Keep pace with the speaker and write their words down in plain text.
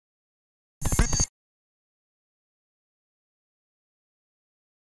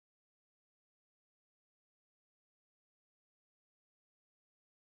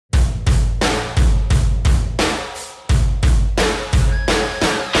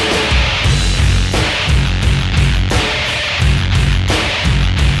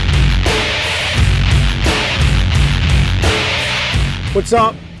What's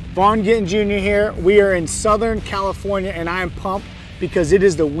up? Vaughn Gittin Jr. here. We are in Southern California and I am pumped because it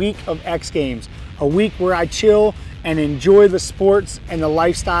is the week of X Games, a week where I chill and enjoy the sports and the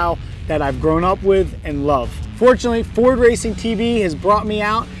lifestyle that I've grown up with and love. Fortunately, Ford Racing TV has brought me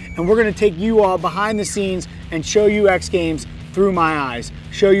out and we're gonna take you all behind the scenes and show you X Games through my eyes.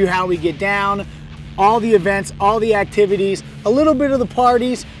 Show you how we get down, all the events, all the activities, a little bit of the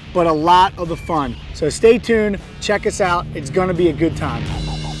parties, but a lot of the fun. So stay tuned, check us out. It's gonna be a good time.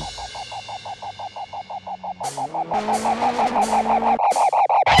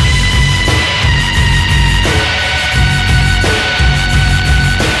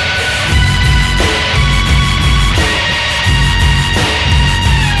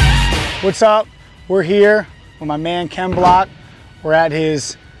 What's up? We're here with my man Ken Block. We're at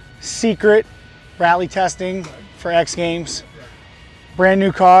his secret rally testing for X Games. Brand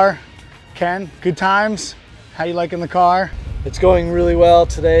new car. Ken, good times? How you liking the car? It's going really well.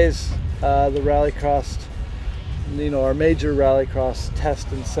 Today's the rallycross, our major rallycross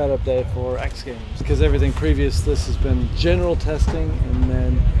test and setup day for X Games, because everything previous this has been general testing and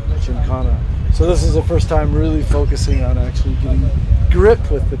then Gymkhana. So this is the first time really focusing on actually getting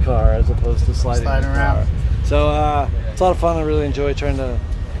grip with the car as opposed to sliding around. So it's a lot of fun. I really enjoy trying to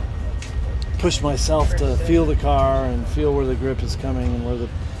push myself to feel the car and feel where the grip is coming and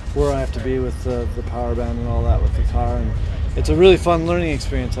where I have to be with the power band and all that with the car. And it's a really fun learning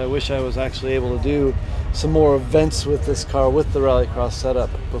experience. I wish I was actually able to do some more events with this car with the rallycross setup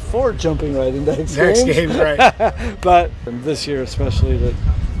before jumping right into X Games. Right. But this year especially, that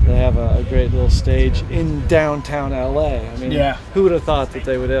they have a great little stage in downtown LA. I mean, yeah. Who would have thought that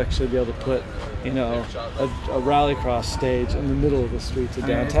they would actually be able to put a rallycross stage in the middle of the streets of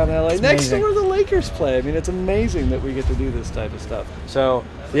downtown LA, next to where the Lakers play. I mean, it's amazing that we get to do this type of stuff. So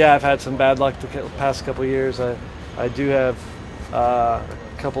yeah, I've had some bad luck the past couple of years. I do have a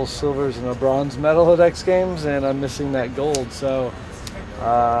couple silvers and a bronze medal at X Games, and I'm missing that gold. So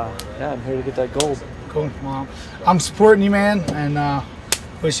yeah, I'm here to get that gold. Cool. Well, I'm supporting you, man, and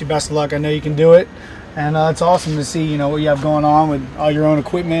wish you best of luck. I know you can do it, and it's awesome to see what you have going on with all your own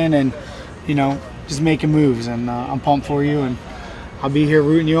equipment and just making moves. And I'm pumped for you, and I'll be here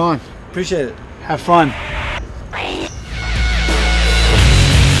rooting you on. Appreciate it. Have fun.